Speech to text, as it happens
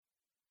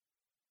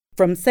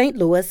from St.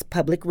 Louis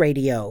Public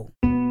Radio.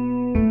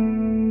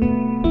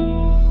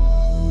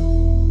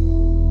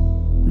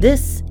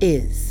 This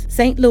is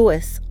St.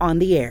 Louis on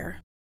the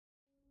Air.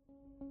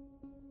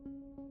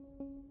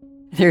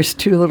 There's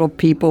two little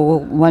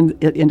people, one,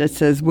 and it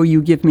says, "Will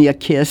you give me a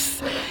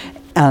kiss?"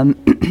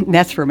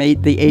 That's from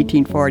the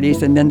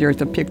 1840s, and then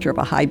there's a picture of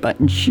a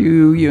high-button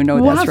shoe.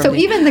 Wow, that's from so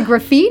even the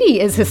graffiti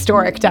is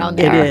historic down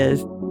there. It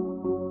is.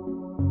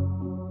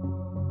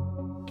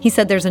 He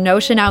said there's a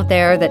notion out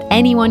there that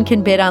anyone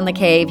can bid on the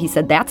cave. He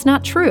said that's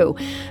not true.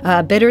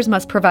 Bidders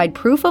must provide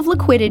proof of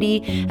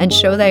liquidity and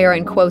show they are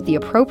in, quote, the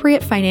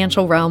appropriate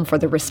financial realm for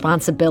the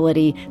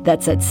responsibility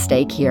that's at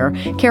stake here.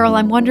 Carol,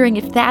 I'm wondering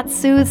if that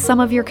soothes some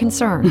of your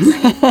concerns.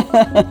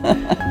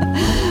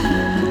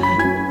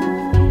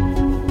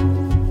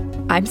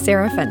 I'm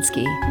Sarah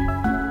Fenske.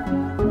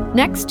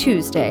 Next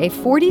Tuesday,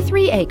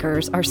 43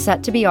 acres are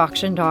set to be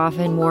auctioned off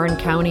in Warren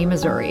County,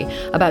 Missouri,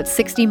 about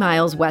 60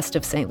 miles west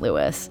of St.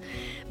 Louis.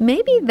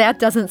 Maybe that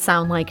doesn't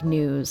sound like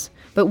news,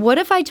 but what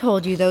if I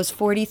told you those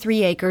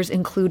 43 acres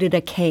included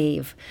a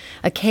cave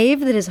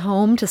that is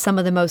home to some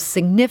of the most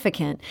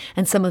significant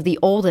and some of the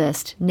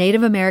oldest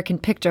Native American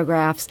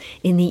pictographs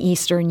in the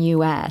eastern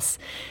U.S.?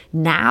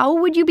 Now,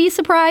 would you be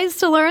surprised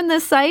to learn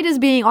this site is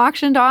being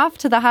auctioned off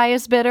to the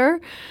highest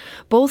bidder?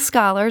 Both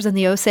scholars and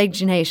the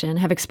Osage Nation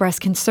have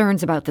expressed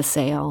concerns about the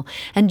sale,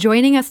 and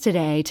joining us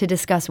today to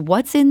discuss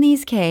what's in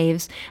these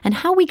caves and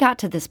how we got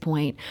to this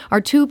point are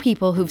two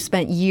people who've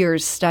spent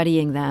years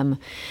studying them.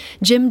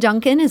 Jim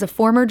Duncan is a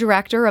former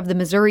director of the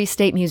Missouri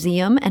State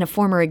Museum and a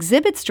former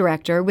exhibits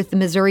director with the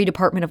Missouri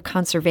Department of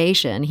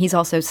Conservation. He's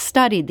also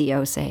studied the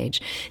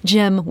Osage.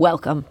 Jim,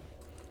 welcome.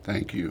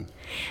 Thank you.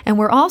 And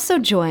we're also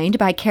joined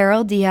by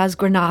Carol Diaz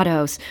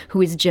Granados,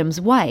 who is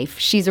Jim's wife.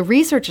 She's a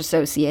research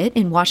associate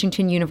in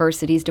Washington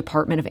University's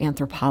Department of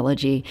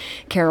Anthropology.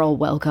 Carol,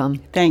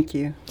 welcome. Thank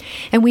you.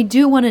 And we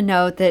do want to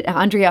note that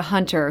Andrea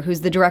Hunter,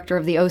 who's the director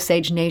of the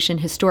Osage Nation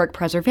Historic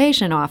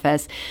Preservation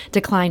Office,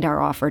 declined our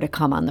offer to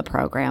come on the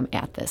program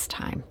at this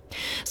time.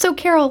 So,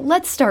 Carol,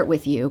 let's start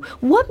with you.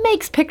 What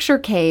makes Picture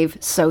Cave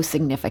so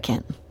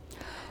significant?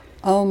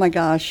 Oh my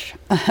gosh,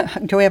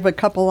 do we have a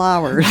couple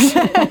hours?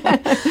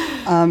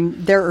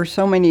 There are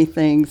so many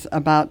things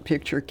about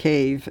Picture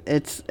Cave.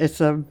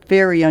 It's a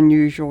very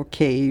unusual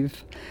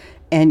cave,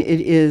 and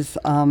it is.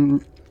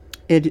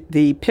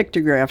 The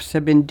pictographs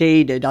have been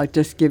dated. I'll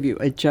just give you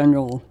a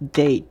general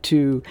date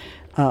to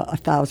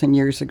 1,000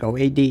 years ago,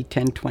 AD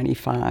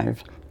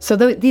 1025. So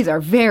these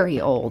are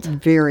very old.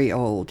 Very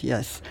old,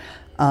 yes.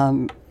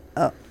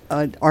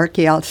 State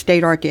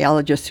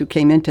archaeologists who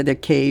came into the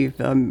cave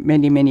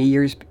many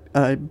years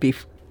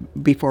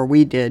before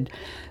we did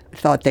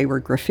thought they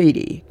were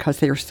graffiti because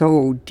they're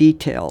so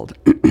detailed.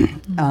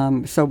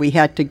 So we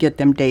had to get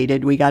them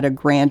dated. We got a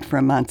grant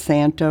from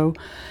Monsanto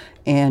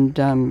and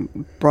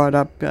brought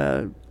up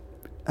the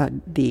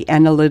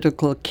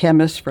analytical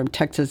chemists from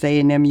Texas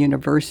A&M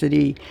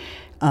University,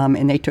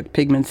 and they took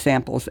pigment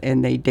samples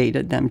and they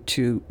dated them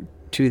to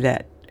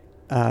that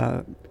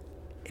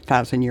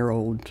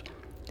 1,000-year-old.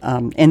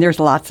 And there's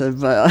lots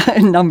of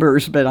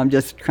numbers, but I'm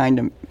just trying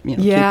to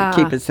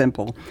keep it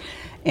simple.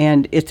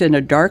 And it's in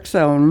a dark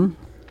zone.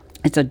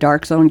 It's a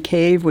dark zone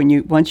cave.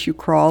 Once you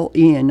crawl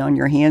in on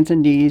your hands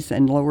and knees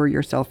and lower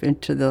yourself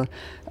into the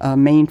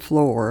main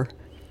floor,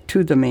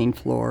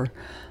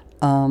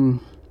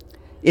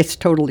 it's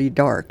totally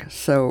dark.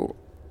 So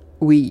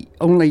you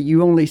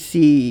only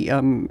see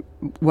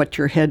what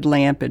your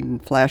headlamp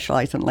and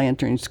flashlights and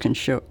lanterns can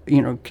show.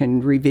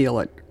 Can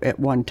reveal at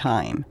one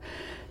time.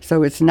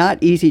 So it's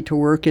not easy to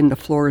work in. The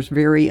floor is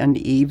very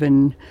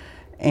uneven,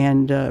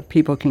 and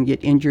people can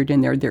get injured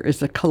in there. There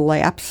is a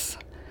collapse.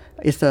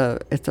 It's a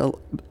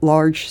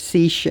large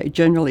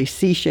generally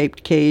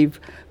C-shaped cave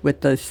with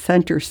the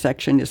center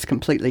section is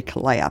completely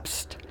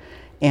collapsed.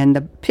 And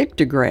the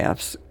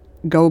pictographs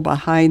go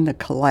behind the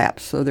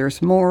collapse. So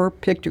there's more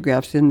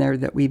pictographs in there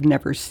that we've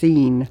never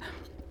seen,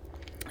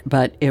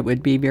 but it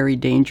would be very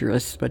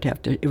dangerous.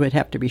 It would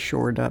have to be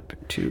shored up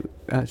to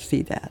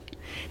see that.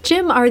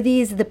 Jim, are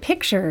these the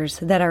pictures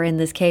that are in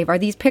this cave? Are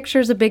these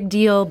pictures a big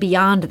deal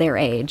beyond their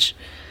age?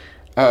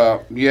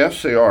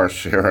 Yes, they are,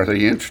 Sarah.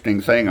 The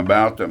interesting thing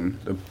about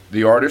them,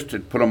 the artist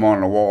that put them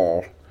on the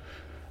wall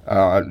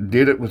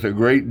did it with a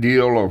great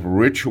deal of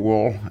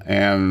ritual,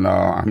 and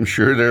I'm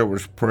sure there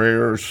was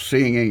prayers,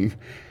 singing,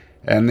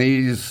 and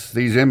these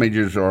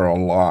images are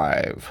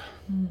alive.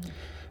 Mm.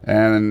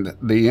 And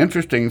the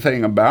interesting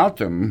thing about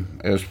them,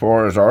 as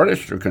far as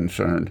artists are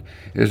concerned,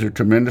 is a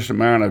tremendous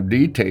amount of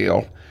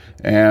detail,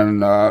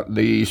 and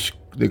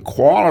the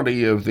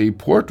quality of the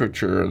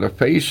portraiture, the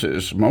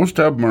faces. Most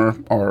of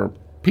them are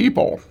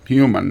people,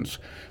 humans,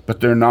 but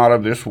they're not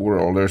of this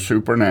world. They're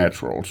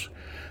supernaturals.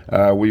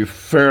 We've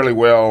fairly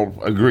well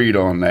agreed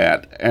on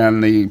that.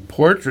 And the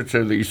portraits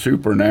of these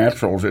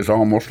supernaturals is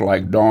almost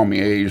like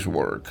Daumier's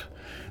work.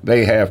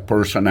 They have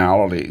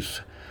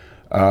personalities.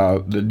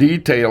 The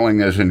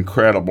detailing is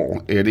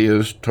incredible. It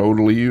is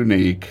totally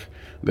unique.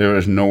 There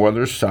is no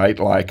other site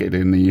like it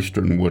in the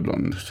eastern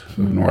woodlands of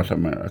North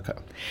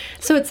America.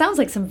 So it sounds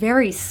like some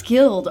very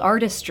skilled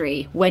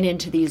artistry went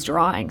into these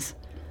drawings.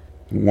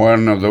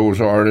 One of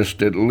those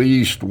artists, at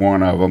least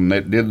one of them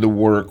that did the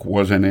work,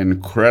 was an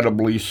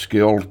incredibly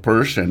skilled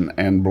person,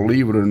 and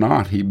believe it or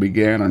not, he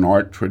began an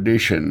art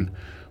tradition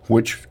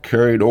which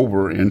carried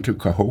over into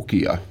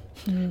Cahokia,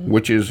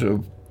 which is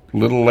a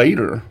little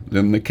later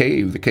than the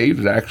cave. The cave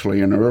is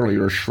actually an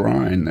earlier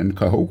shrine than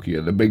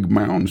Cahokia, the big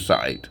mound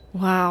site.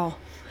 Wow.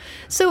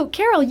 So,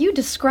 Carol, you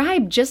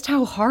described just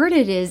how hard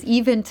it is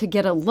even to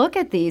get a look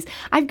at these.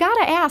 I've got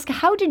to ask,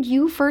 how did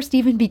you first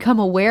even become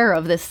aware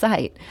of this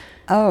site?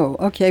 Oh,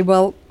 okay.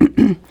 Well,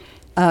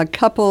 a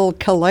couple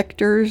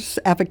collectors,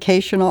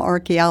 avocational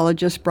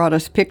archaeologists brought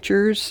us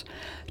pictures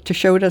to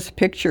show us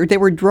pictures. They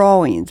were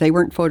drawings. They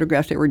weren't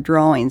photographs. They were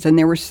drawings. And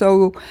they were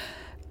so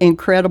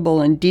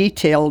incredible and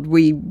detailed,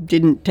 we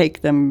didn't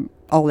take them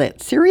all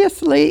that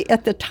seriously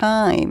at the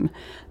time,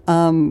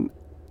 and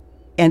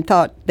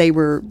thought they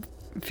were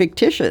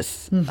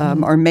fictitious,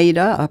 or made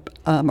up,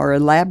 or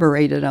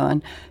elaborated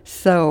on.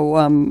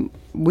 So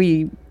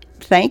we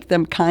thanked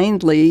them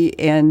kindly,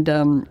 and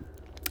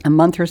a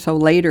month or so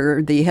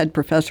later, the head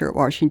professor at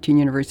Washington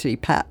University,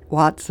 Pat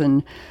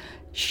Watson,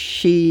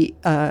 she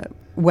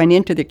went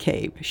into the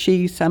cave.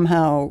 She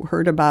somehow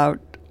heard about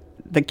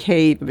the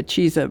cave, but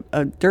she's a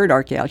dirt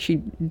archaeologist. She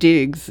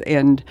digs,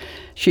 and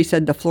she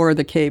said the floor of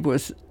the cave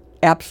was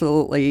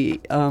absolutely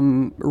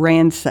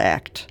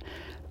ransacked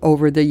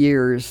over the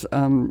years,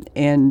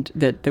 and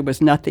that there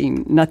was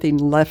nothing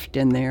left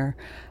in there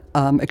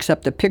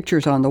except the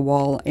pictures on the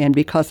wall. And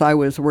because I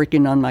was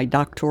working on my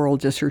doctoral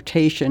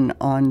dissertation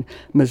on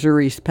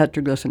Missouri's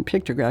petroglyphs and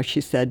pictographs,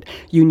 she said,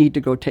 "You need to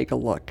go take a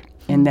look,"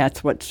 and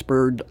that's what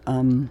spurred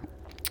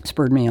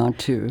me on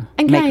to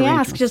And make can I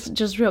ask, arrangements.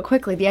 just real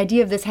quickly, the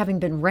idea of this having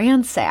been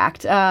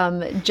ransacked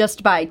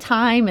just by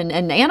time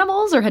and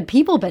animals, or had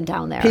people been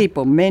down there?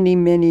 People,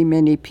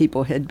 many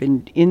people had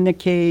been in the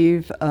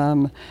cave.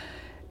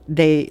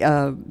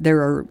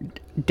 There are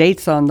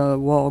dates on the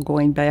wall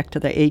going back to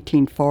the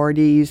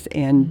 1840s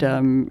and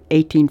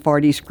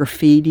 1840s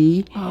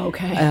graffiti. Oh,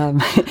 okay.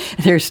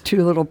 There's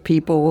two little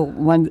people,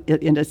 one,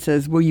 and it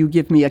says, "Will you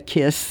give me a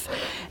kiss?"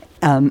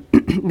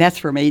 That's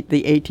from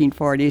the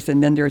 1840s,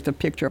 and then there's a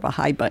picture of a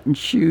high-button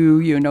shoe.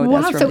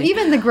 Wow, that's from so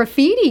even the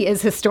graffiti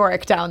is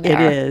historic down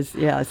there. It is,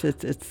 yes.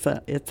 It's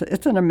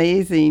an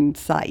amazing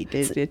site.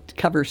 It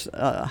covers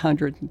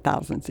hundreds and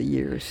thousands of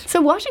years.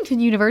 So Washington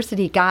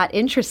University got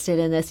interested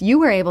in this. You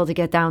were able to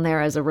get down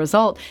there as a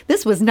result.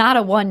 This was not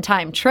a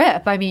one-time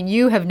trip. I mean,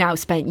 you have now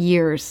spent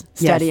years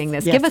studying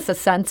this. Yes. Give us a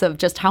sense of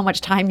just how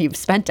much time you've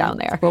spent down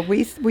there. Well,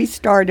 we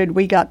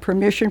got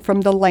permission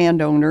from the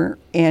landowner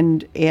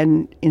and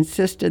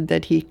insisted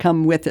that he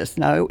come with us.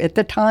 Now, at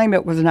the time,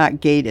 it was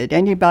not gated.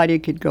 Anybody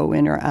could go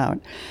in or out.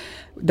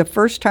 The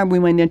first time we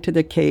went into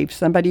the cave,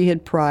 somebody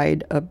had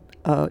pried a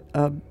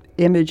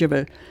image of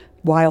a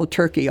wild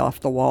turkey off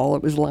the wall.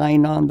 It was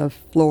lying on the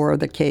floor of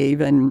the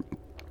cave, and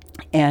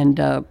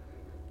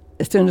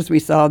as soon as we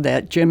saw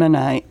that, Jim and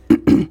I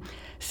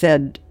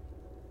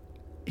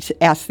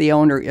asked the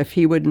owner if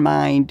he would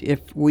mind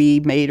if we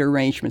made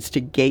arrangements to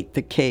gate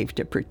the cave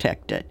to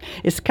protect it.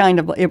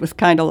 It was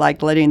kind of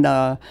like letting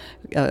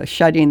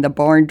shutting the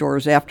barn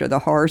doors after the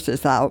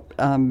horses out,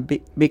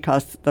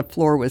 because the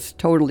floor was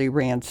totally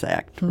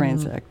ransacked.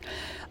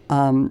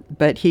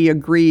 But he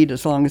agreed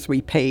as long as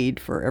we paid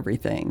for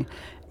everything.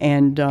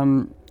 And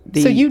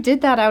so you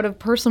did that out of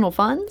personal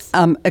funds?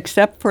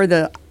 Except for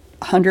the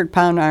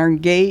 100-pound iron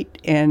gate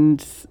and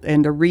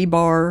the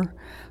rebar.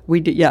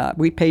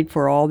 We paid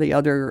for all the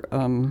other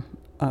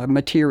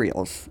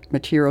materials,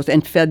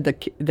 and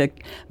fed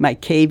my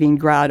caving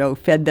grotto.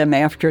 Fed them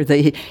after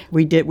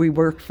we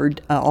worked for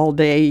all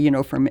day,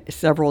 from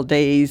several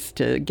days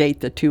to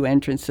gate the two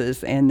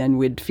entrances, and then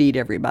we'd feed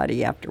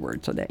everybody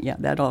afterwards. So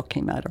that all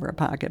came out of our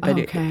pocket. But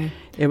okay.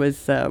 it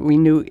was we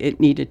knew it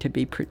needed to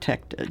be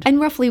protected.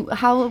 And roughly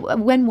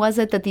when was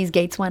it that these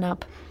gates went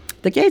up?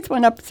 The gates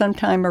went up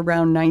sometime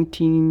around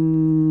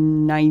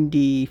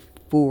 1994.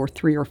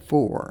 3 or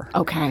 4.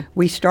 Okay.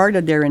 We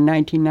started there in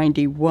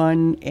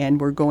 1991,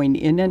 and we're going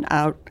in and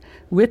out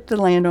with the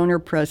landowner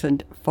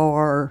present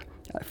for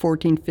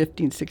 14,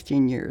 15,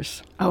 16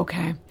 years.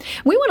 Okay.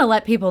 We want to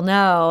let people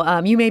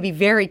know, you may be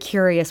very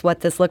curious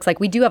what this looks like.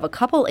 We do have a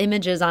couple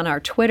images on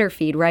our Twitter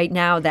feed right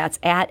now. That's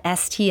at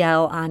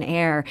STL on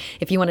air,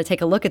 if you want to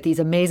take a look at these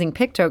amazing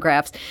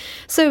pictographs.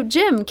 So,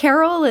 Jim,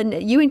 Carol,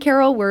 and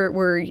Carol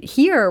were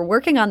here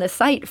working on the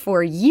site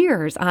for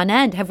years on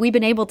end. Have we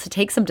been able to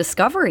take some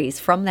discoveries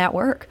from that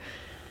work?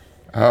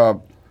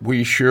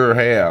 We sure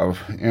have.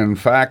 In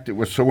fact, it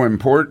was so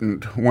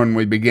important when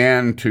we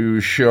began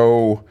to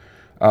show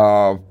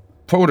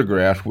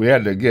photographs. We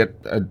had to get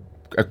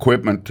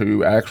equipment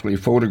to actually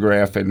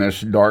photograph in this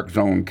dark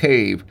zone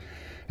cave.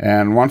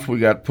 And once we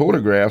got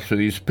photographs of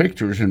these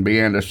pictures and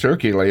began to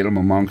circulate them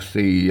amongst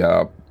the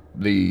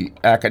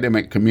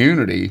academic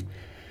community,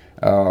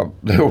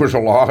 there was a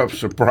lot of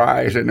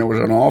surprise, and there was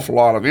an awful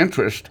lot of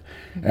interest.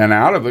 And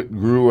out of it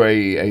grew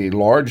a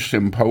large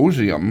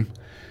symposium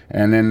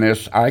And then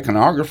this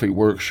iconography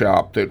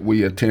workshop that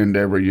we attend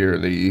every year,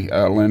 the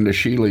Linda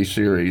Sheely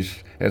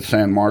series at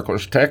San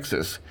Marcos,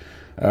 Texas,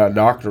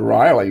 Dr.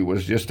 Riley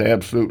was just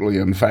absolutely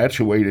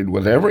infatuated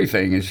with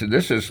everything. He said,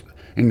 this is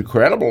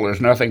incredible.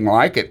 There's nothing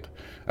like it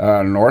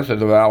north of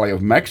the Valley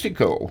of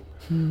Mexico.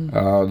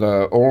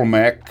 The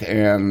Olmec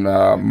and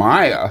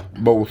Maya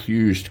both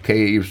used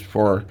caves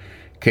for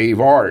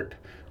cave art,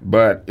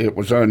 but it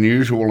was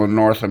unusual in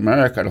North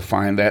America to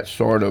find that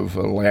sort of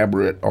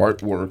elaborate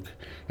artwork.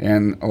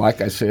 And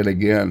like I said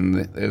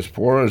again, as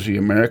far as the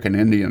American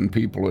Indian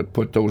people that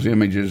put those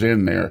images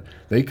in there,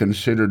 they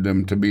considered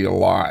them to be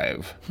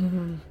alive.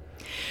 Mm-hmm.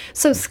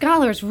 So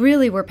scholars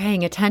really were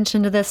paying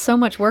attention to this. So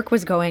much work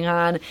was going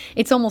on.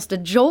 It's almost a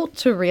jolt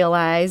to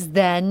realize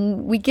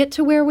then we get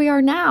to where we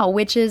are now,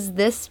 which is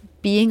this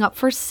being up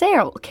for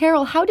sale.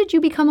 Carol, how did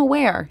you become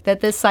aware that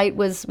this site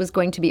was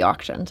going to be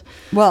auctioned?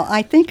 Well,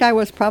 I think I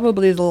was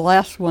probably the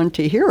last one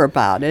to hear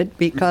about it,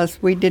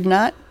 because we did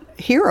not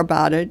hear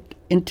about it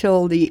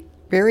until the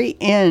very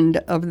end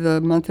of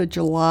the month of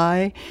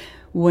July,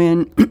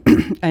 when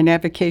an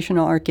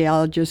avocational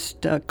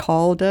archaeologist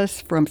called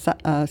us from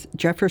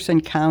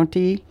Jefferson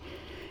County,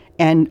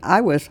 and I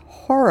was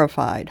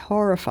horrified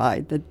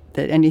that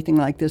anything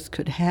like this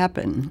could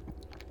happen.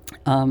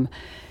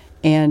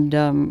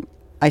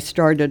 I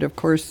started, of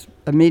course,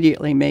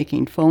 immediately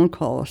making phone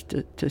calls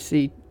to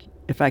see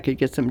if I could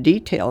get some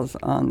details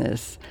on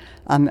this.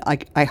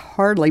 I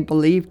hardly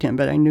believed him,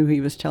 but I knew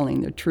he was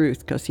telling the truth,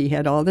 because he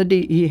had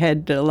he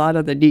had a lot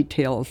of the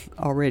details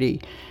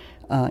already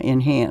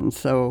in hand.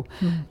 So,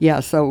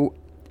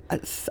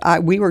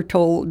 we were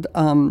told.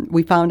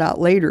 We found out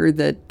later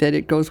that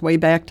it goes way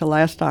back to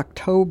last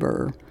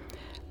October.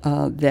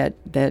 That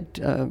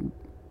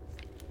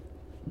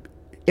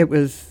it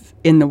was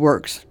in the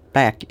works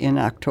back in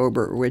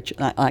October, which,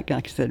 like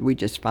I said, we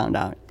just found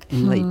out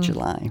in late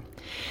July.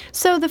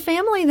 So the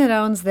family that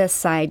owns this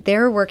site,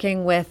 they're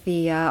working with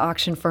the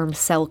auction firm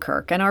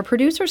Selkirk. And our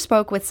producer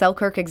spoke with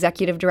Selkirk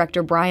Executive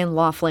Director Brian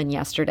Laughlin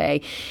yesterday.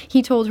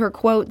 He told her,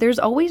 quote, "There's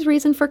always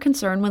reason for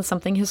concern when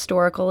something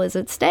historical is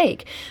at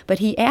stake." But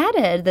he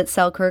added that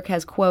Selkirk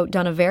has, quote,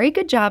 "done a very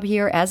good job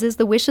here, as is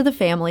the wish of the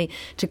family,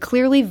 to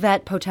clearly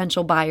vet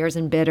potential buyers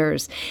and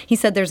bidders." He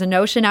said there's a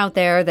notion out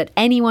there that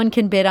anyone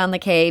can bid on the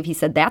cave. He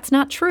said that's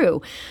not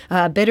true.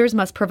 Bidders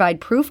must provide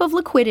proof of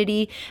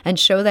liquidity and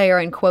show they are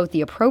in, quote,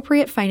 "the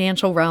appropriate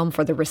financial realm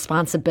for the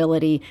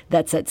responsibility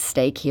that's at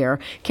stake here."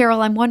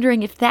 Carol, I'm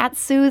wondering if that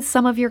soothes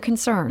some of your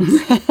concerns.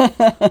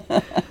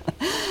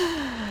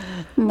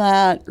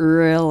 Not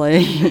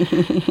really.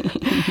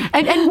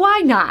 And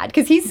why not?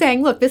 Because he's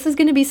saying, look, this is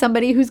going to be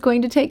somebody who's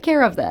going to take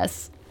care of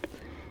this.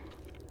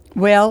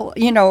 Well,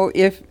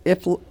 if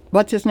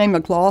what's his name,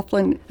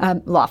 McLaughlin?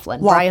 Brian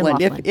Laughlin.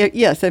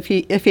 If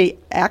he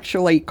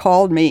actually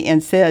called me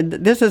and said,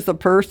 this is the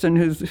person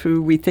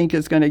who we think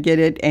is going to get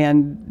it,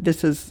 and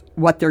this is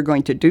what they're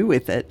going to do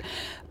with it.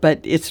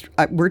 But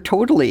we're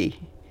totally,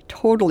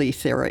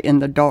 Sarah, in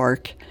the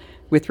dark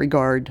with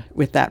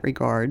that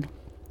regard.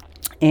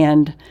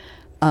 And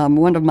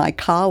one of my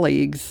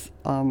colleagues,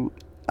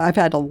 I've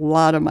had a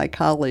lot of my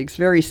colleagues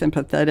very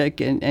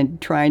sympathetic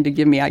and trying to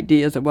give me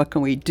ideas of what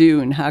can we do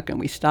and how can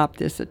we stop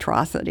this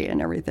atrocity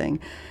and everything.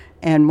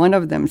 And one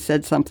of them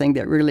said something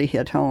that really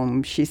hit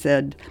home. She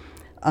said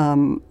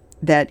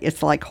that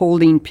it's like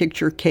holding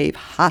Picture Cave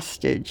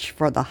hostage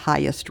for the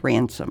highest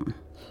ransom.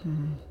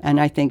 Mm-hmm. And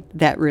I think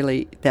that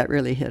really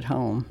hit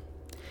home.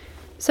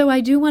 So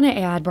I do want to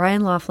add,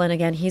 Brian Laughlin,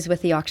 again, he's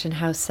with the auction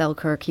house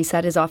Selkirk. He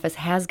said his office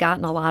has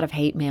gotten a lot of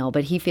hate mail,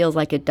 but he feels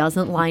like it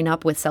doesn't line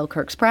up with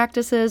Selkirk's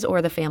practices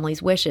or the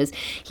family's wishes.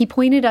 He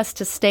pointed us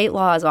to state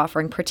laws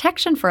offering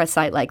protection for a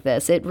site like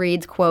this. It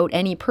reads, quote,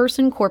 "Any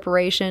person,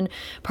 corporation,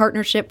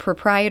 partnership,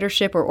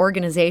 proprietorship, or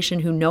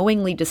organization who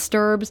knowingly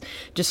disturbs,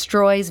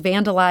 destroys,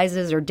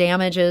 vandalizes, or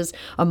damages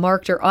a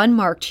marked or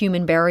unmarked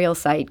human burial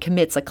site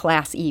commits a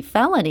Class E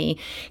felony."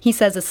 He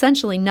says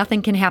essentially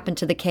nothing can happen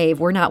to the cave.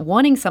 We're not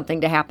wanting something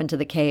to happen to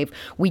the cave.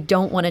 We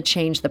don't want to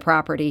change the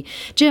property.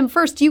 Jim,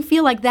 first, do you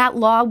feel like that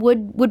law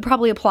would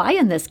probably apply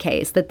in this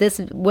case, that this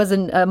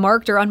wasn't a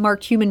marked or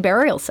unmarked human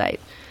burial site?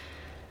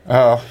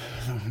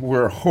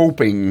 We're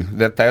hoping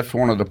that that's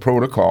one of the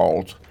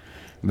protocols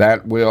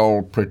that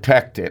will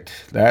protect it.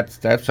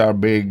 That's our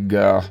big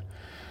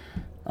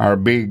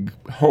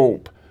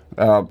hope.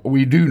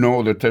 We do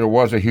know that there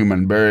was a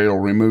human burial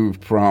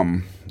removed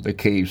from the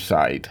cave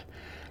site.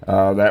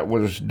 That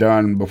was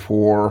done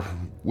before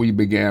we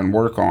began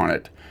work on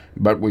it,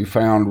 but we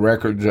found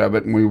records of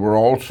it, and we were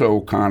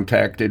also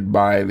contacted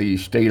by the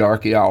state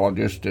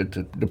archaeologist at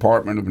the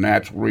Department of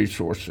Natural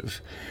Resources.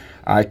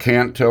 I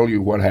can't tell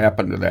you what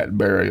happened to that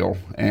burial,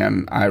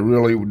 and I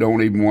really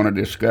don't even want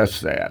to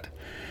discuss that.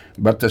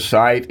 But the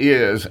site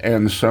is,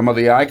 and some of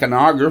the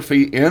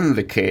iconography in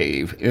the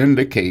cave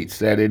indicates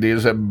that it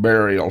is a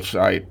burial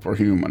site for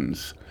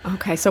humans.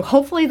 Okay, so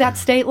hopefully that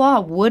state law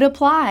would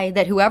apply,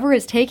 that whoever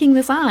is taking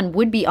this on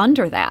would be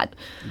under that.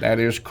 That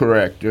is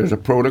correct. There's a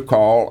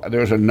protocol.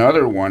 There's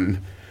another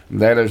one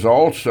That is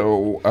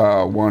also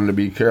one to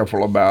be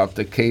careful about.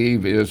 The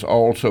cave is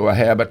also a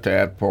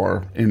habitat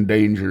for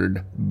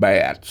endangered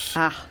bats.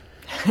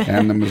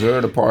 And the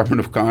Missouri Department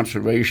of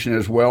Conservation,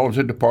 as well as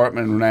the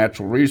Department of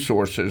Natural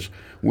Resources,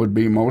 would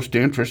be most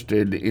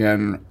interested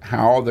in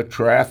how the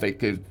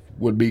traffic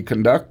would be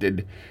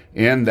conducted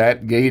in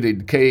that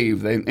gated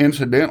cave.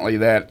 Incidentally,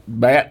 that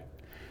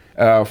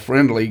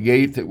bat-friendly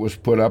gate that was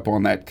put up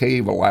on that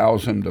cave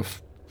allows them to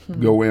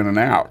go in and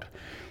out.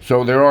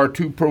 So there are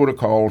two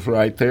protocols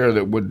right there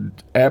that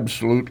would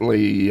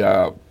absolutely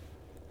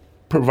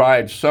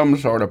provide some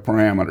sort of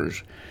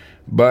parameters.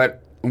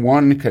 But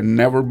one can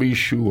never be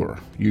sure.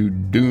 You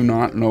do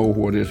not know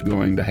what is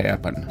going to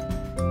happen.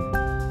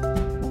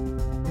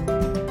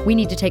 We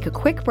need to take a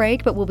quick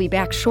break, but we'll be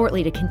back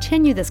shortly to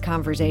continue this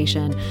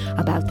conversation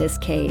about this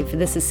cave.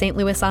 This is St.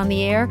 Louis on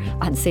the Air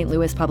on St.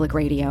 Louis Public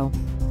Radio.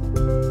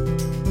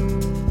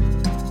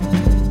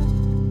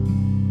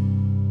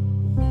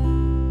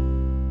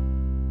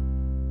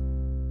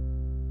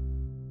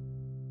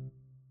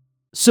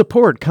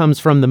 Support comes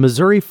from the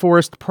Missouri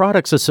Forest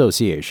Products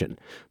Association.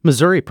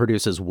 Missouri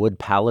produces wood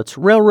pallets,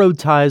 railroad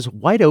ties,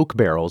 white oak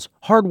barrels,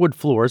 hardwood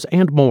floors,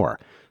 and more.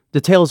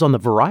 Details on the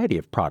variety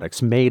of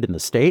products made in the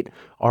state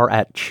are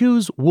at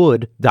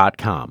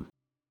choosewood.com.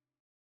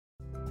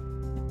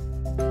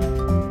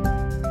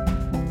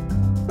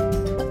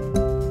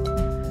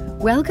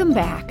 Welcome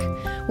back.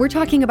 We're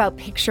talking about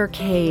Picture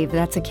Cave.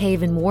 That's a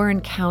cave in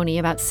Warren County,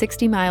 about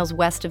 60 miles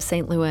west of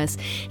St. Louis.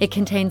 It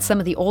contains some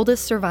of the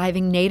oldest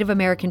surviving Native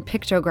American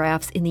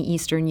pictographs in the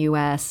eastern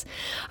U.S.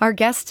 Our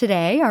guests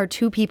today are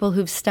two people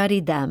who've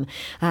studied them.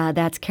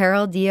 That's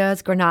Carol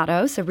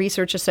Diaz-Granados, a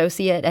research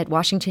associate at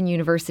Washington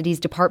University's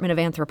Department of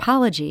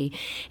Anthropology,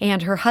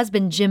 and her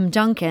husband, Jim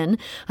Duncan,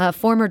 a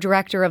former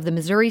director of the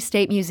Missouri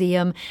State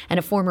Museum and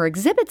a former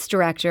exhibits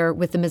director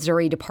with the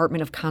Missouri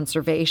Department of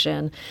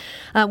Conservation.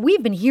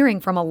 We've been hearing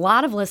from a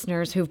lot of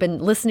listeners who've been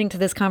listening to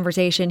this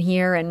conversation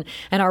here and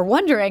are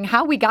wondering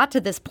how we got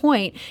to this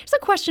point. There's a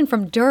question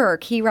from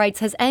Dirk. He writes,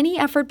 has any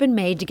effort been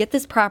made to get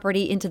this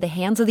property into the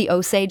hands of the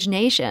Osage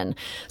Nation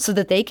so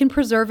that they can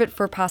preserve it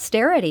for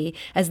posterity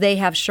as they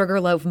have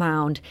Sugarloaf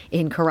Mound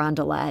in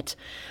Carondelet?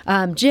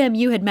 Jim,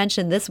 you had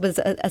mentioned this was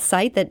a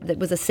site that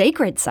was a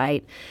sacred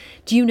site.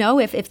 Do you know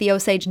if the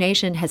Osage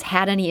Nation has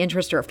had any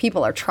interest or if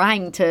people are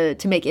trying to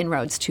make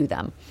inroads to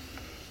them?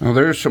 Well,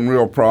 there's some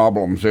real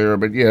problems there,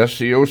 but yes,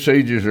 the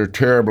Osages are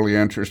terribly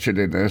interested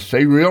in this.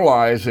 They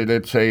realize that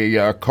it's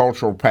a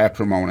cultural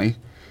patrimony.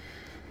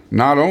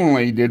 Not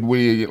only did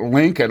we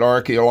link it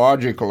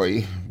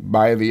archaeologically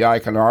by the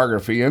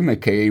iconography in the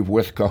cave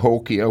with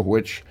Cahokia,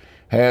 which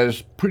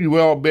has pretty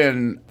well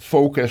been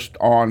focused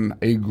on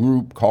a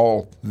group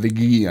called the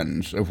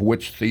Guians, of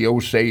which the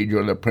Osage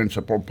are the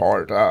principal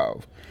part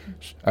of,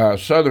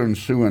 Southern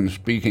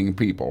Siouan-speaking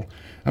people.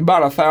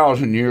 About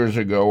 1,000 years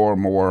ago or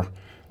more,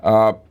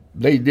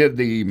 they did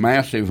the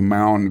massive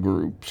mound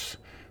groups,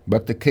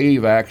 but the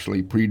cave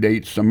actually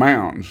predates the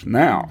mounds.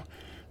 Now,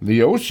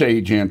 the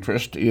Osage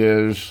interest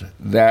is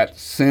that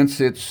since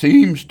it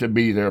seems to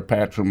be their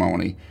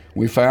patrimony,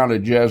 we found a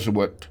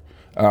Jesuit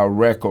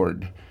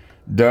record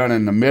done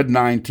in the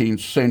mid-19th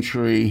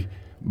century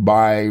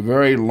by a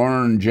very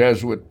learned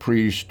Jesuit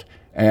priest,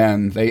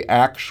 and they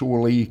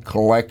actually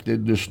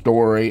collected the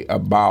story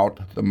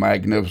about the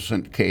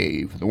magnificent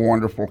cave, the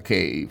wonderful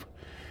cave.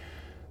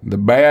 The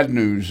bad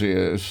news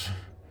is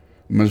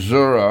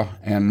Missouri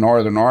and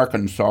northern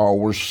Arkansas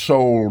were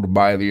sold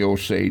by the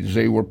Osage.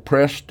 They were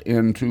pressed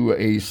into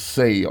a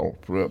sale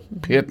for a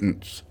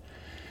pittance.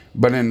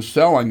 But in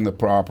selling the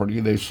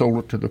property, they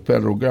sold it to the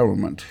federal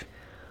government.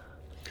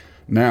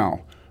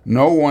 Now,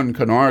 no one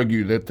can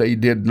argue that they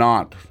did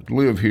not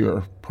live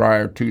here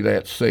prior to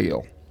that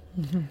sale.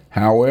 Mm-hmm.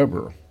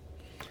 However,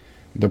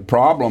 the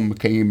problem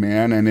came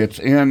in, and it's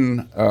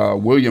in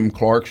William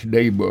Clark's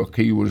daybook.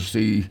 He was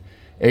the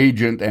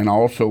agent and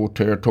also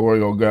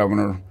territorial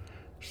governor,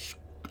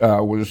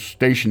 was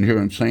stationed here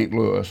in St.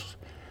 Louis.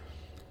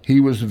 He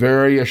was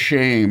very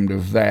ashamed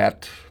of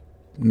that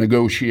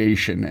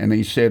negotiation, and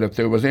he said if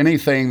there was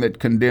anything that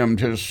condemned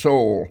his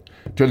soul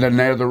to the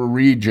nether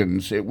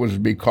regions, it was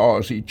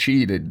because he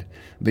cheated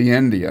the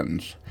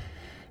Indians.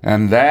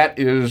 And that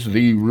is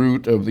the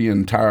root of the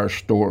entire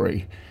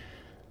story.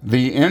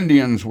 The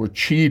Indians were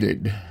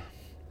cheated.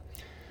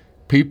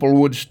 People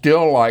would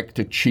still like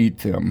to cheat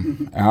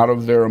them out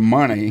of their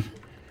money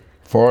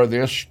for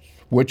this,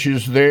 which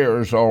is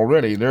theirs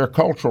already. Their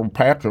cultural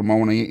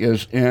patrimony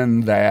is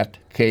in that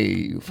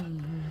cave.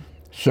 Mm-hmm.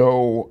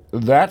 So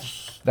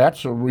that's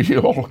a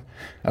real,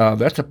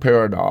 that's a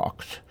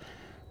paradox.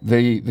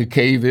 The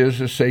cave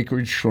is a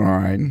sacred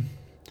shrine.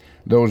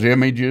 Those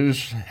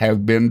images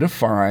have been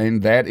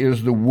defined. That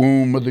is the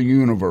womb of the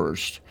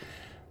universe.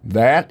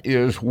 That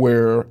is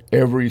where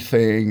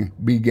everything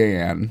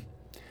began.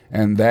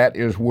 And that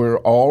is where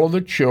all of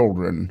the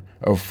children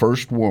of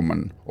First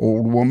Woman,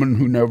 Old Woman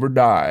Who Never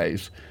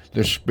Dies,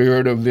 the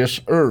spirit of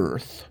this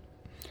earth,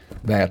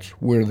 that's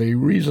where they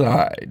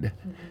reside.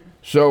 Mm-hmm.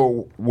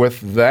 So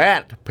with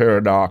that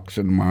paradox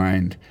in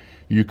mind,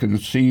 you can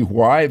see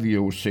why the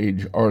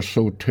Osage are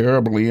so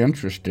terribly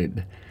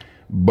interested.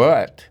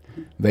 But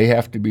they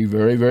have to be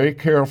very, very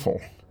careful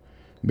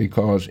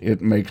because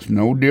it makes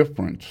no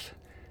difference.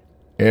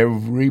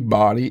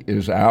 Everybody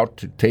is out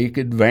to take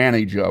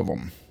advantage of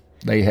them.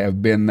 They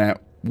have been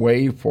that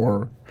way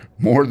for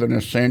more than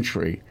a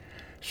century.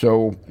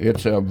 So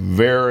it's a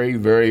very,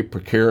 very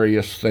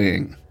precarious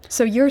thing.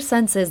 So your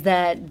sense is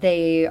that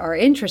they are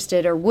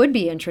interested or would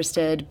be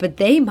interested, but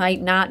they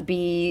might not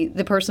be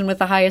the person with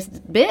the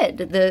highest bid,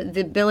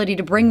 the ability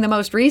to bring the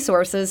most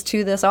resources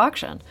to this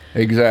auction.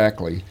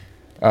 Exactly.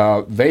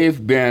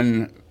 They've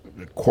been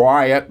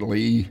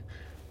quietly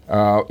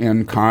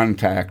in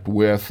contact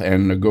with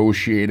and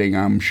negotiating,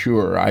 I'm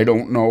sure. I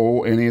don't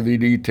know any of the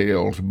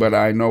details, but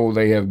I know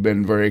they have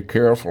been very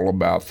careful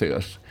about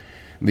this.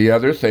 The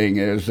other thing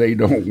is they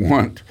don't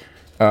want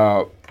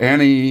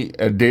any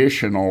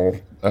additional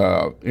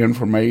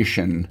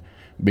information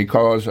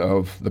because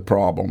of the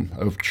problem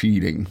of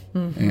cheating.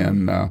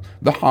 And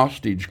the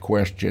hostage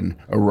question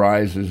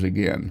arises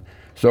again.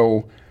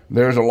 So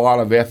there's a lot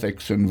of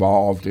ethics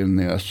involved in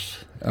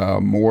this,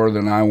 more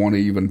than I want to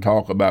even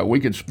talk about. We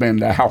could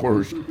spend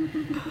hours.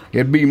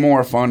 It'd be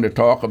more fun to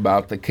talk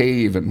about the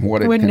cave and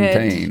what Wouldn't it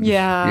contains.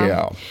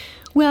 Yeah.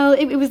 Well,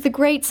 it was the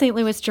great St.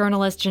 Louis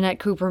journalist Jeanette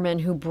Cooperman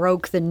who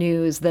broke the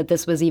news that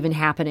this was even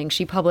happening.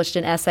 She published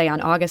an essay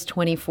on August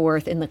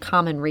 24th in The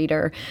Common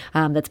Reader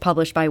that's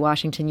published by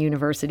Washington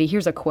University.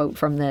 Here's a quote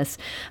from this.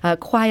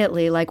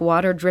 Quietly, like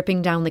water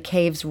dripping down the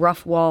cave's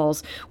rough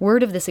walls,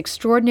 word of this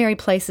extraordinary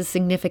place's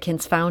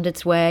significance found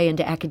its way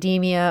into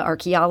academia,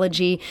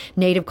 archaeology,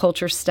 native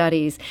culture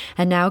studies.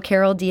 And now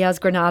Carol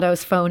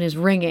Diaz-Granado's phone is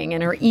ringing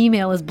and her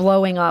email is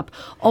blowing up.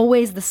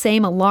 Always the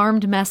same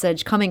alarmed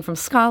message coming from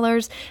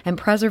scholars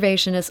and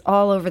preservationists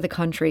all over the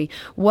country.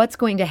 What's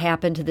going to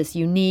happen to this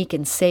unique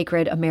and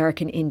sacred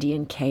American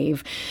Indian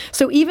cave?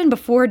 So even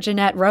before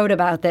Jeanette wrote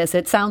about this,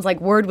 it sounds like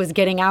word was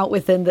getting out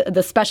within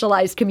the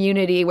specialized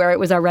community where it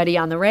was already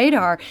on the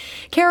radar.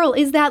 Carol,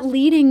 is that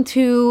leading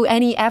to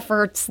any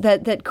efforts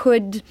that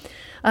could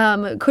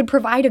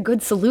provide a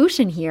good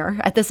solution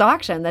here at this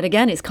auction that,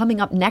 again, is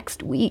coming up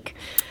next week?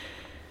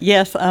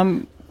 Yes,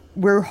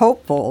 we're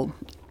hopeful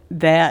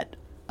that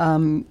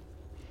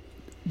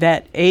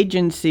that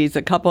agencies,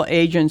 a couple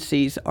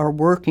agencies, are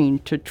working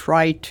to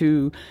try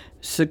to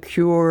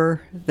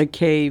secure the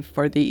cave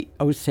for the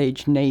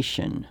Osage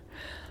Nation.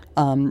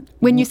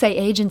 When you say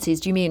agencies,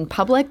 do you mean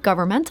public,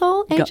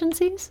 governmental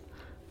agencies?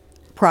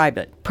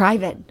 Private.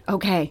 Private,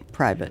 okay.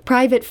 Private.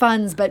 Private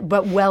funds, but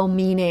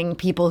well-meaning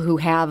people who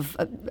have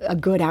a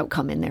good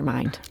outcome in their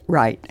mind.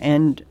 Right,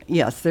 and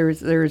yes,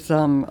 there's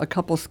a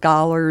couple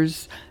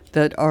scholars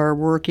that are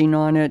working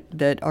on it,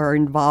 that are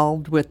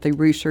involved with the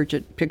research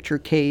at Picture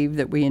Cave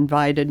that we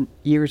invited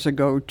years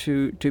ago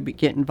to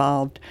get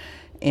involved,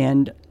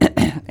 and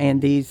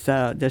this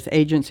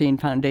agency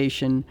and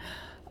foundation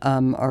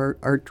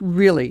are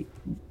really,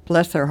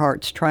 bless their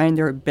hearts, trying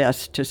their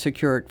best to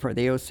secure it for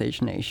the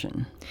Osage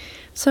Nation.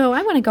 So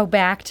I want to go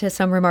back to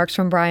some remarks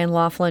from Brian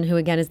Laughlin, who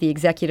again is the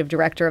executive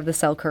director of the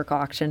Selkirk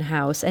Auction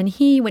House. And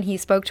when he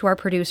spoke to our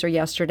producer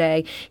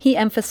yesterday, he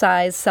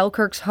emphasized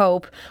Selkirk's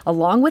hope,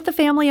 along with the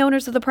family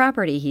owners of the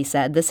property, he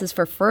said, this is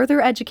for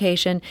further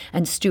education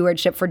and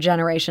stewardship for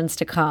generations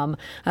to come.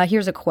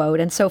 Here's a quote.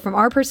 And so from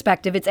our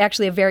perspective, it's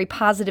actually a very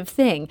positive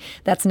thing.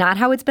 That's not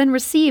how it's been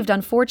received,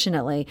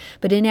 unfortunately.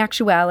 But in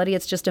actuality,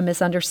 it's just a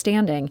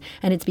misunderstanding.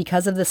 And it's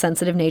because of the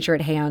sensitive nature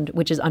at hand,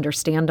 which is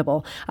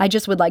understandable. I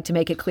just would like to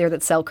make it clear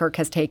that Selkirk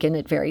has taken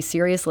it very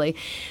seriously.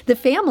 The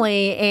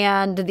family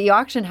and the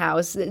auction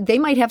house, they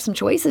might have some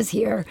choices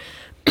here.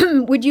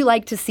 Would you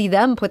like to see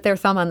them put their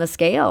thumb on the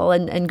scale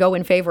and go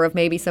in favor of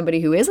maybe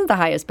somebody who isn't the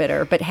highest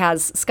bidder, but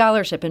has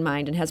scholarship in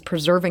mind and has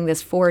preserving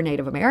this for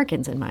Native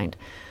Americans in mind?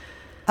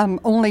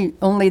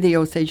 Only the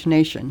Osage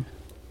Nation.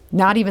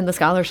 Not even the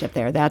scholarship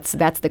there. That's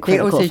the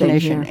critical the Osage thing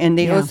Nation. here. And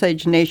the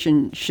Osage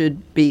Nation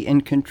should be in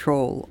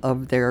control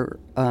of their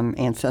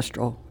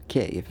ancestral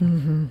cave.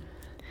 Mm-hmm.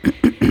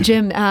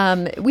 Jim,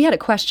 we had a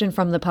question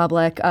from the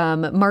public.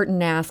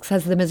 Martin asks,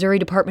 has the Missouri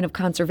Department of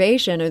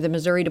Conservation or the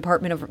Missouri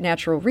Department of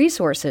Natural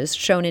Resources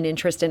shown an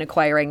interest in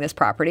acquiring this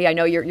property? I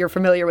know you're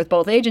familiar with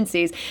both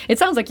agencies. It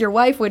sounds like your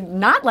wife would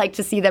not like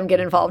to see them get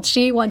involved.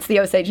 She wants the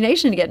Osage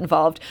Nation to get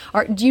involved.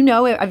 Do you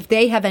know if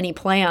they have any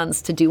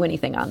plans to do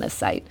anything on this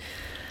site?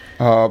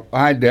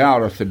 I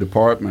doubt if the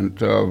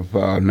Department of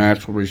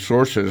Natural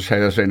Resources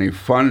has any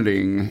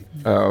funding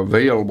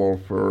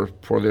available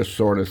for this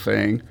sort of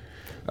thing.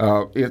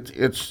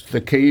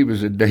 The cave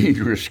is a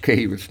dangerous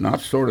cave. It's not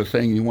the sort of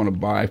thing you want to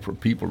buy for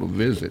people to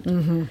visit.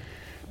 Mm-hmm.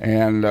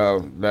 And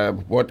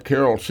what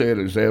Carol said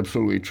is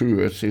absolutely true.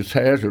 It's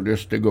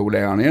hazardous to go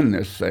down in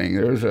this thing.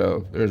 There's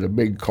a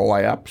big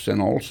collapse,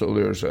 and also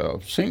there's a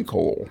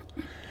sinkhole.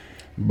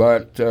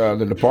 But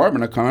the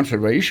Department of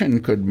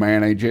Conservation could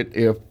manage it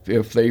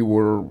if they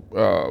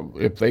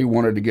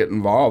wanted to get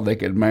involved. They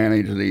could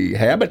manage the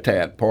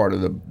habitat part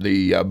of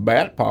the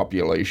bat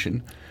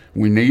population.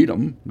 We need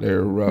them.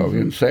 They're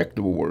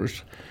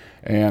insectivores,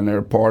 and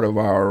they're part of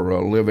our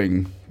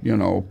living,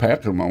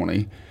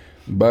 patrimony.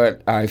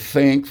 But I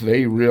think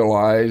they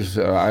realize,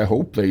 I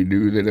hope they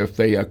do, that if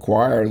they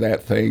acquire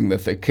that thing,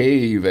 that the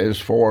cave, as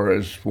far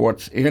as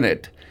what's in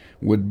it,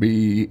 would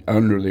be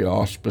under the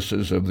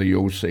auspices of the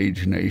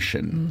Osage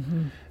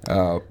Nation.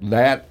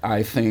 That,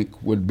 I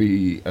think, would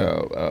be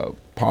a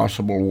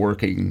possible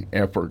working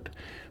effort.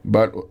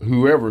 But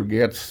whoever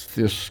gets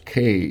this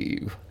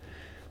cave,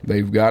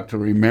 they've got to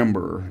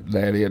remember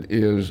that it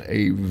is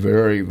a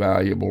very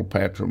valuable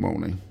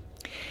patrimony.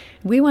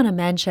 We want to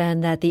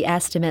mention that the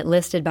estimate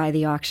listed by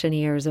the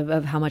auctioneers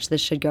of how much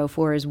this should go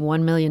for is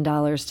 $1 million to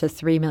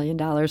 $3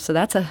 million. So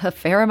that's a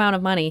fair amount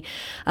of money.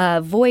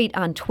 Voight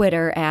on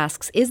Twitter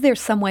asks, is there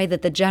some way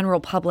that the general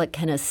public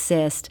can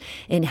assist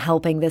in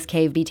helping this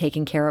cave be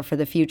taken care of for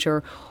the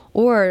future,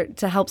 or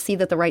to help see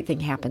that the right thing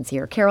happens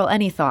here? Carol,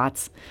 any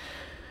thoughts?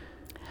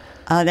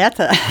 That's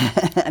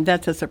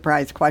a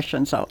surprise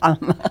question. So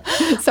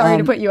sorry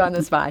to put you on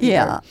the spot.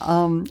 Yeah,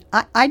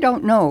 I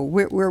don't know.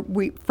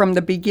 We from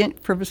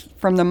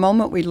the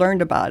moment we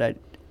learned about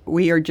it,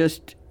 we are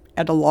just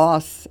at a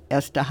loss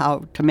as to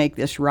how to make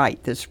this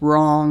right. This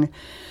wrong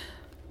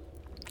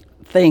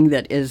thing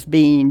that is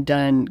being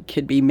done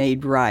could be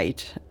made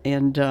right,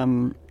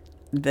 and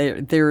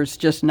there's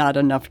just not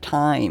enough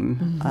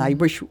time. I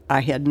wish I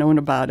had known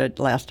about it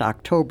last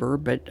October,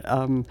 but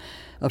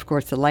of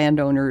course the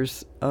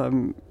landowners,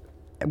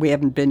 we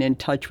haven't been in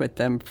touch with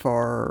them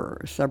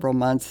for several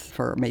months,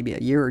 for maybe a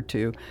year or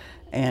two,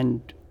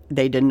 and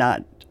they did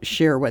not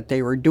share what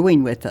they were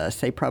doing with us.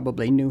 They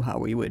probably knew how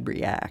we would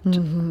react.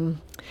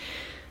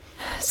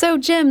 So,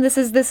 Jim, this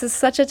is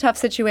such a tough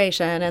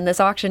situation, and this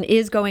auction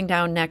is going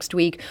down next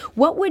week.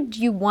 What would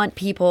you want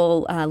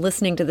people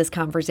listening to this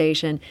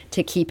conversation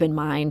to keep in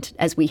mind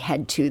as we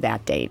head to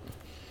that date?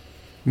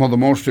 Well, the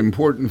most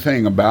important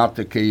thing about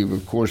the cave,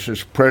 of course,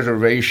 is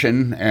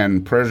preservation,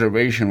 and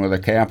preservation with a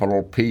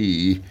capital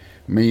P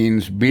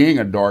means being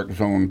a dark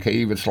zone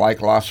cave. It's like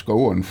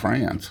Lascaux in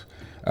France.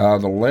 The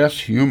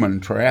less human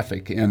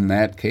traffic in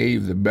that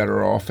cave, the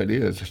better off it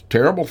is. It's a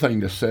terrible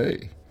thing to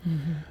say.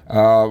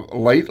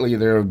 Lately,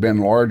 there have been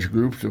large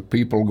groups of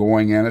people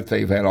going in it.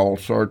 They've had all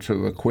sorts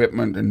of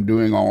equipment and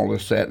doing all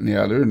this, that, and the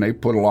other, and they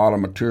put a lot of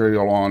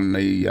material on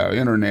the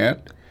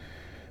internet.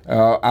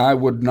 I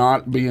would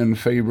not be in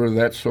favor of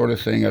that sort of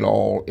thing at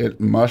all. It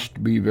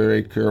must be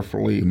very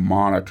carefully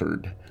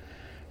monitored.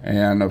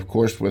 And, of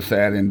course, with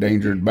that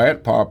endangered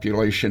bat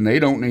population, they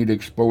don't need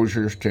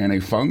exposures to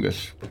any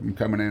fungus from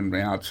coming in from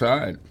the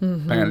outside,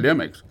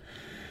 pandemics.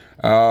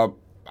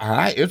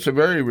 It's a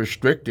very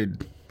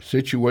restricted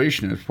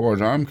situation as far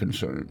as I'm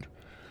concerned.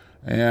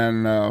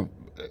 And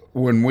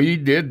when we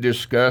did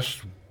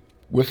discuss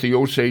with the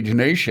Osage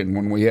Nation,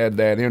 when we had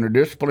that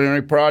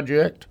interdisciplinary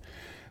project,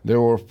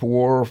 there were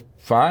 4 or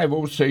 5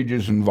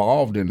 Osages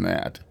involved in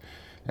that.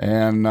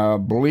 And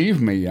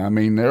believe me, I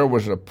mean, there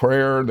was a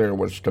prayer, there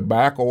was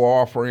tobacco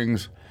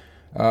offerings.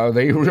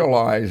 They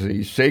realized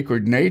the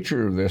sacred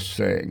nature of this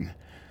thing.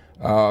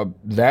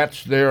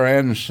 That's their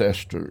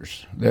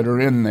ancestors that are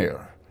in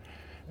there.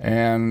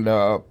 And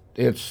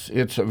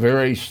it's a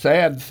very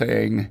sad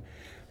thing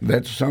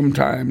that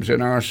sometimes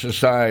in our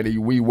society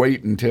we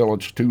wait until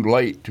it's too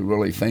late to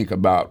really think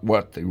about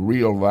what the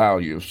real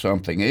value of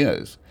something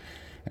is.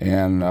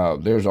 And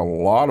there's a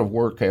lot of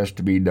work has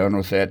to be done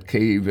with that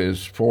cave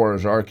as far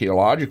as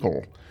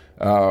archaeological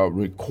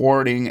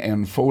recording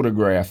and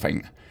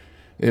photographing.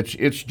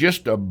 It's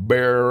just a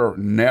bare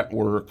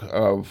network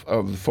of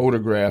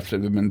photographs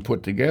that have been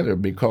put together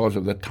because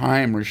of the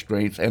time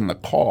restraints and the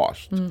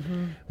cost.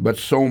 But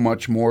so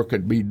much more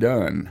could be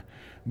done.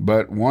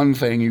 But one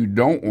thing you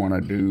don't want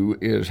to do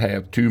is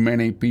have too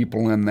many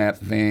people in that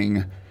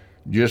thing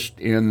just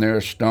in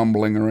there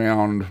stumbling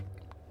around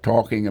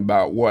talking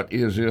about what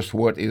is this,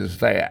 what is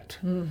that.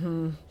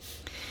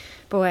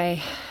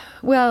 Boy.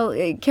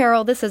 Well,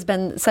 Carol, this has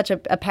been such a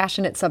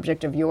passionate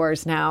subject of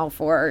yours now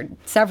for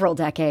several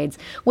decades.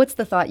 What's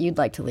the thought you'd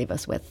like to leave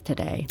us with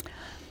today?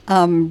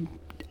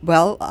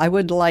 Well, I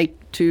would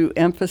like to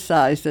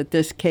emphasize that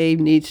this cave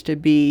needs to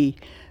be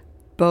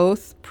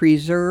both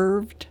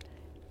preserved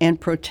and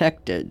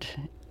protected.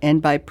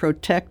 And by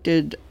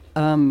protected,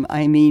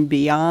 I mean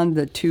beyond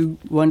the 2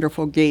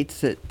 wonderful gates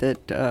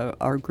that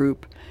our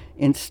group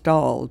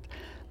installed,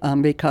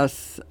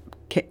 because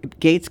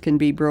gates can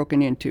be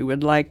broken into.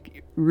 Would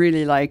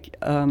really like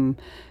an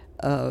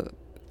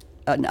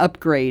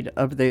upgrade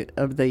of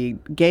the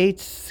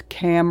gates,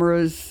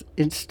 cameras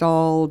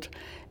installed,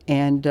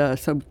 and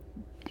so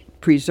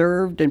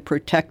preserved and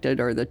protected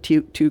are the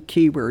two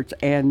keywords,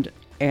 and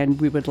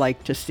we would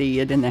like to see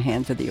it in the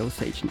hands of the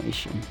Osage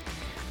Nation.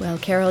 Well,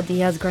 Carol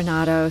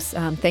Diaz-Granados,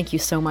 thank you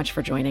so much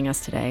for joining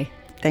us today.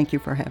 Thank you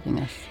for having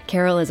us.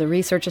 Carol is a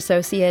research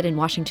associate in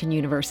Washington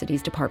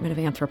University's Department of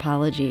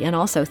Anthropology. And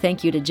also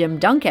thank you to Jim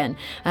Duncan.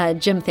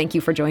 Jim, thank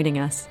you for joining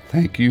us.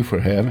 Thank you for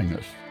having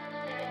us.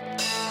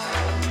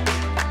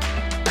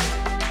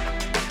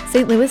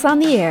 St. Louis on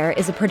the Air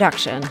is a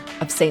production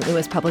of St.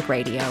 Louis Public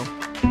Radio.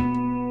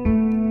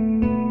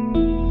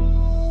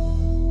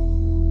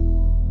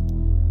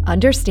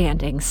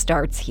 Understanding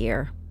starts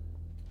here.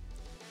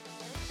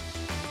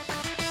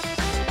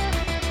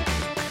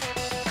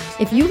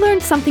 If you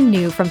learned something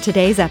new from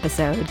today's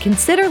episode,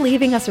 consider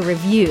leaving us a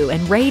review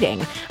and rating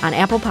on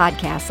Apple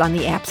Podcasts on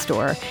the App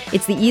Store.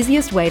 It's the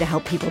easiest way to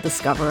help people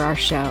discover our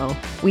show.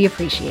 We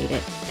appreciate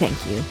it. Thank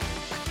you.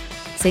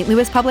 St.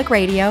 Louis Public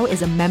Radio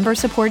is a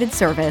member-supported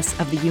service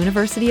of the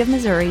University of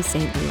Missouri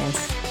St.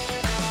 Louis.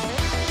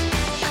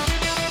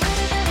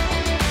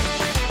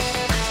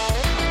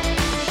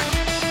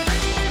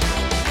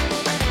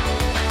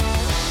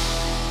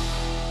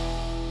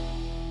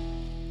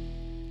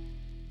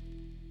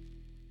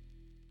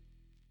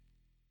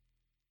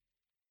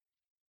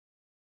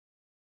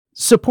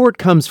 Support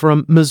comes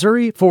from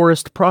Missouri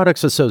Forest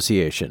Products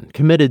Association,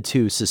 committed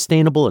to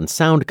sustainable and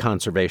sound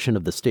conservation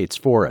of the state's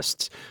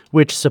forests,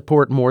 which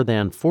support more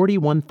than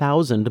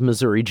 41,000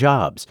 Missouri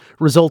jobs,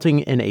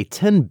 resulting in a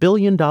 $10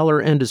 billion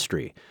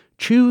industry.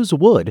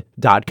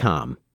 ChooseWood.com.